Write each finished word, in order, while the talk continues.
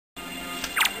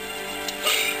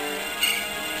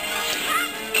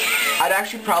I'd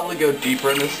actually probably go deeper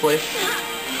in this place.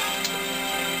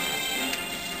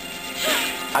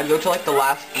 I'd go to like the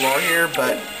last floor here,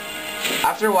 but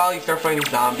after a while you start fighting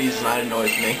zombies and that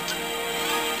annoys me.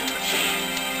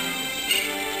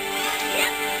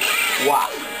 Wow.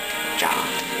 Ja.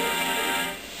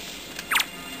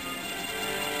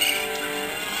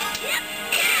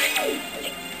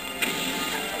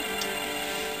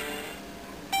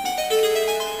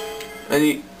 And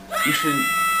you should,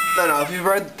 I don't know, if you've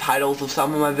read the titles of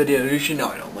some of my videos, you should know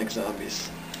I don't like zombies.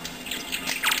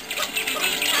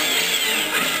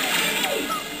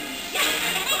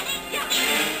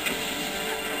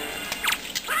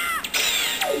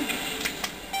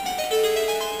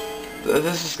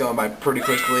 This is going by pretty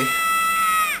quickly.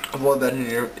 I've only been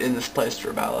here in this place for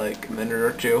about like a minute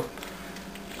or two.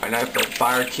 Alright, now I have the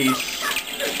fire keys.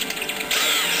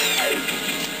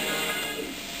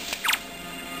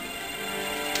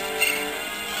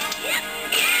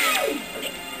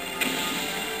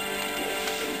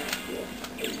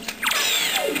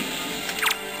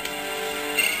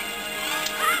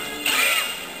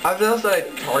 I've noticed that I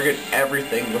target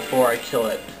everything before I kill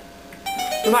it.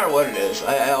 No matter what it is,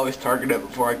 I always target it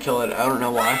before I kill it. I don't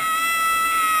know why.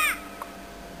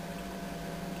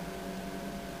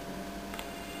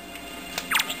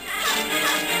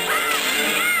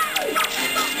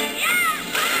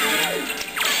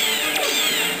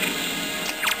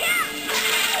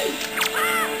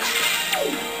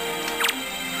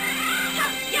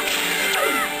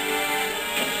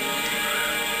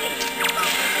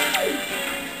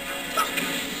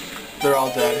 They're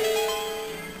all dead.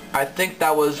 I think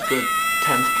that was the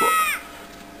 10th floor.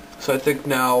 So I think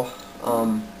now,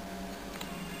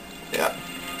 yeah.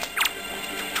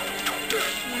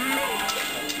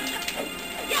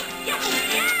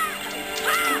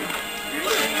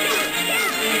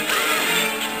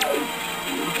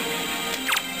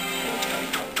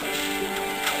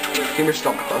 Give me your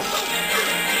skull necklace.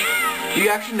 You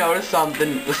actually notice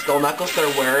the skull necklace they're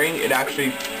wearing, it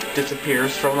actually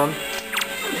disappears from them.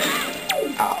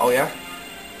 Oh yeah?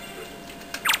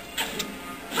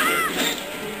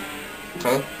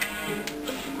 Okay.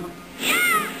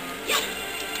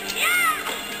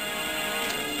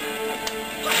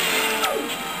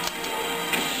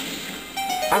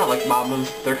 I don't like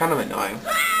mobs, they're kind of annoying.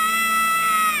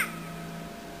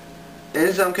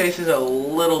 In some cases a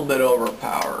little bit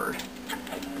overpowered.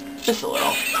 Just a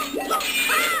little.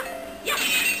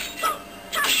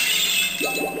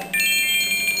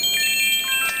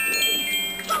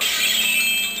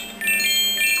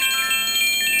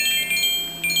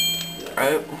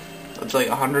 Alright, that's like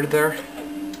 100 there.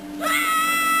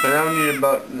 So now we need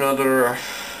about another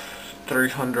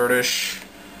 300-ish.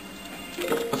 I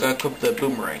gotta equip the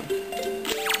boomerang.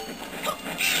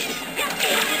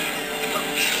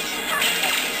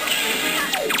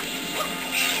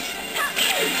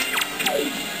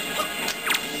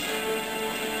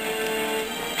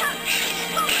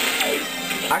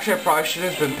 Actually, I probably should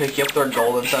have been picking up their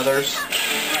golden feathers.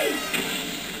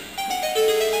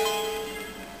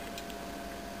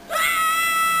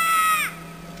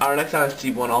 Next time I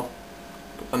see one,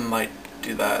 I might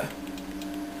do that.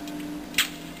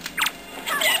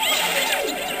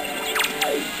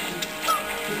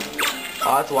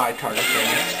 Oh, that's why I target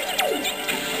things.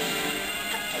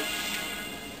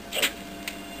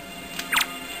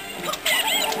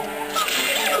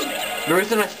 The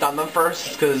reason I stunned them first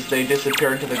is because they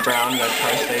disappeared to the ground and I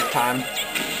try to save time.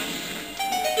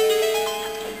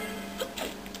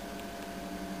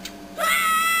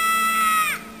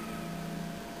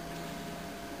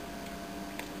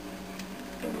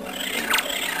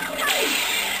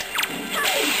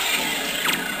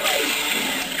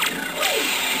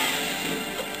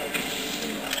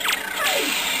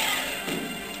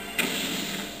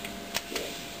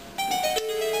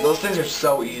 Those things are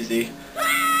so easy.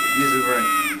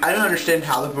 I don't understand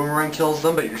how the boomerang kills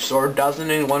them, but your sword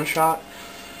doesn't in one shot.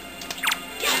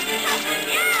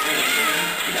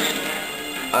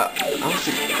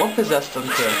 Honestly, what possessed them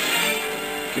to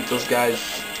keep those guys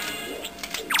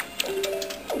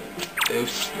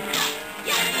loose?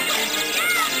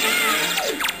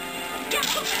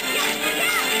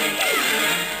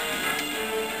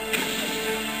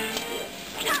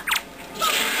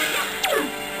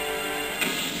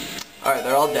 Alright,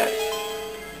 they're all dead.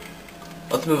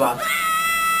 Let's move on.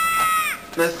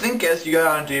 The thing is, you go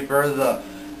down deeper,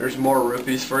 there's more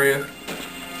rupees for you.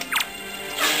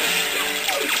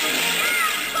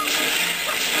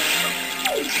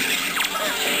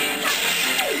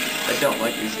 I don't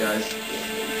like these guys.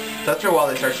 So after a while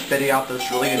they start spitting out those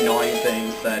really annoying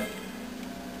things that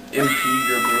impede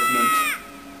your movement.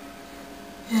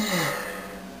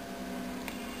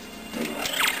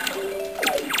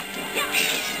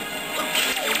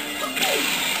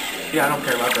 Yeah, I don't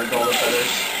care about their golden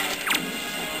feathers.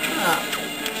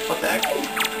 What the heck?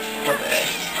 What the heck?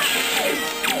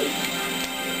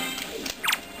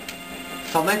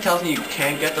 Something tells me you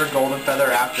can't get their golden feather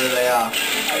after they,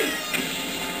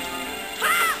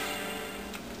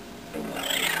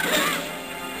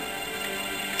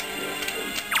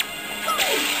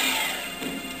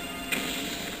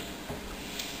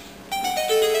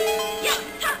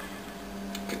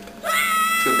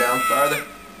 Let's go down farther.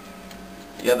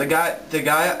 Yeah, the guy,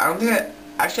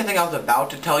 actually I think I was about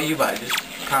to tell you, but I just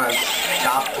kind of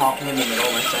stopped talking in the middle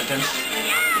of my sentence.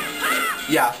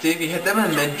 Yeah, see, if you hit them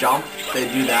in mid-jump, they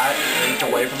do that, and it's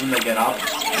away from them, they get up.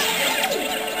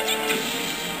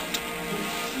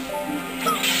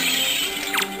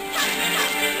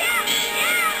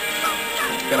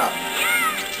 Get up.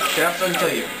 Get up so I can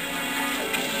kill you.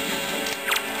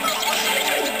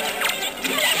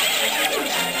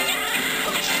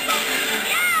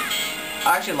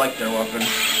 I actually like their weapon.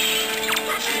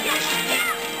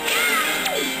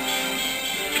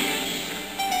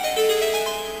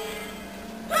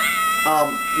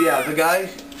 Yeah, the guy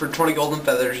for 20 golden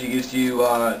feathers, he gives you,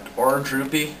 orange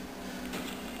rupee.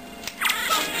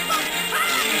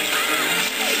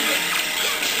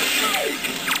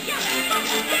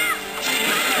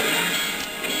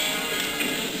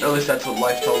 Or at least that's what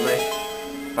life told me.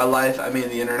 By life, I mean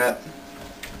the internet.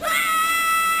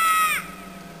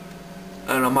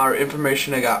 I don't know, my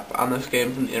information I got on this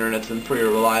game from the internet's been pretty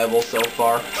reliable so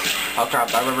far. Oh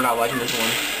crap, I remember not liking this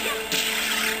one.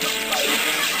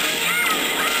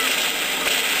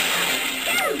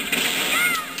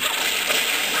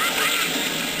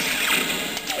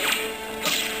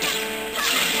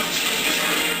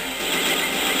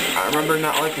 I remember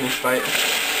not liking this fight.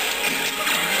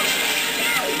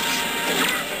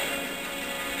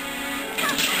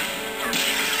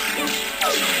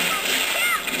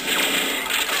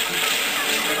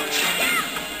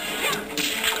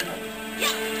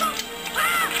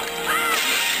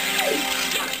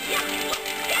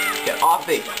 Get off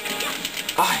me!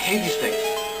 Oh, I hate these things.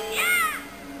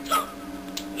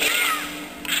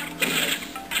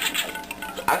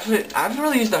 Actually, I haven't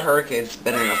really used the hurricane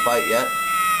spin in a fight yet.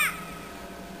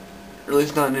 Or at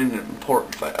least not in an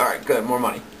important fight. Alright, good, more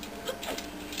money.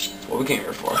 That's what we came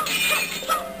here for.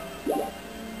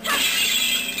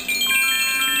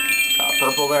 Got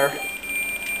purple there.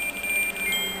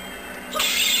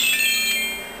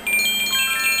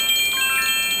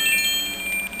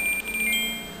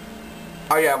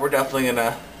 Oh yeah, we're definitely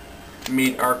gonna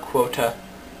meet our quota.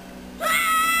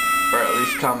 Or at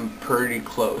least come pretty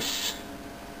close.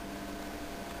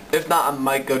 If not, I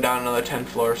might go down another 10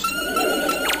 floors.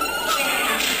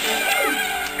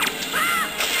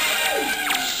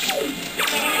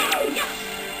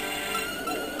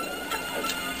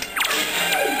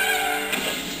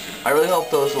 I really hope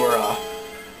those were, I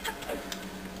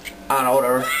don't know,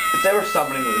 whatever. If they were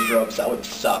summoning these ropes, that would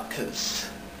suck, because,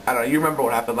 I don't know, you remember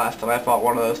what happened last time I fought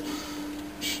one of those.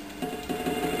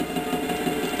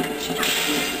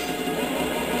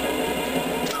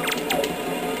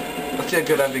 Let's see how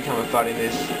good I've become at fighting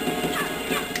these.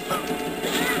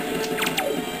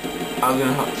 I'm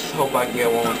gonna hope I can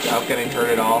get one without getting hurt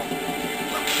at all.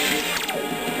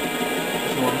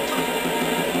 There's one.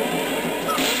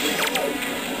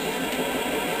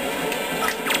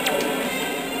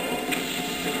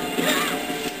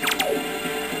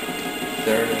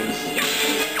 There it is.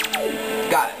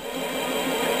 Got it.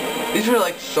 These are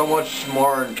like so much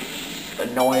more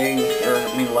annoying, or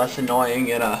I mean less annoying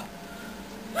in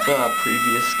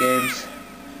previous games.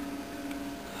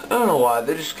 I don't know why,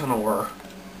 they just kind of were.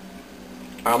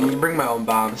 I'm gonna bring my own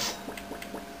bombs.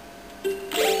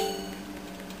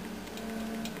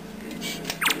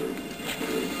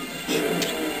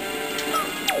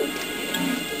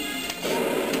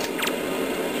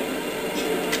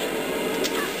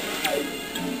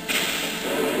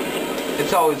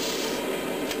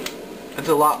 It's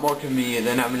a lot more convenient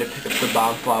than having to pick up the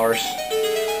bomb flowers.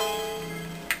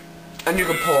 And you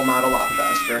can pull them out a lot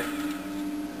faster.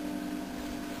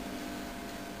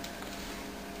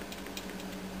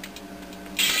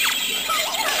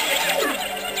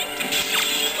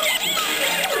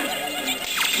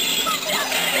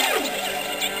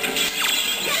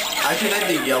 I think that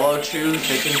the yellow chews,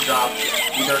 they can drop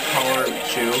either color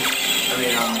chew. I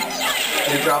mean,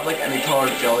 they drop like any color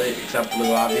jelly except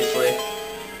blue, obviously.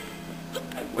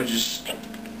 Which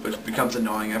becomes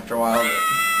annoying after a while.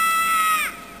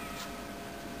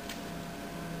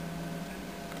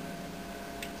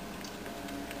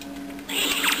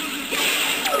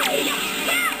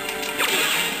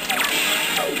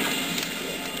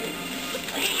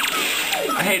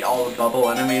 I hate all the bubble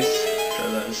enemies.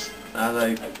 Sure those. As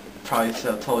I probably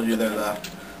told you, they're the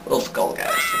little skull guys.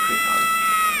 They're pretty fun.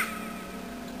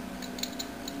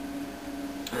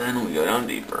 And then we go down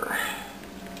deeper.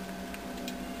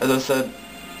 As I said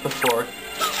before,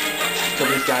 kill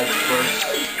these guys first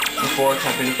before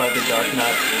attempting to fight the Dark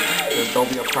Nut, because there'll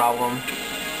be a problem.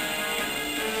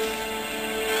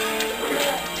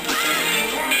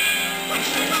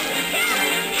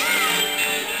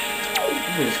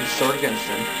 Use his sword against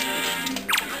him.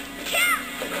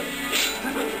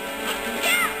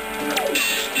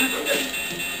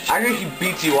 Actually, he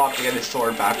beats you up to get his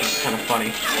sword back, which is kind of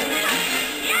funny.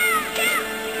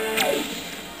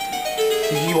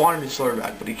 See, he wanted his sword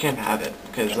back, but he can't have it,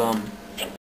 because,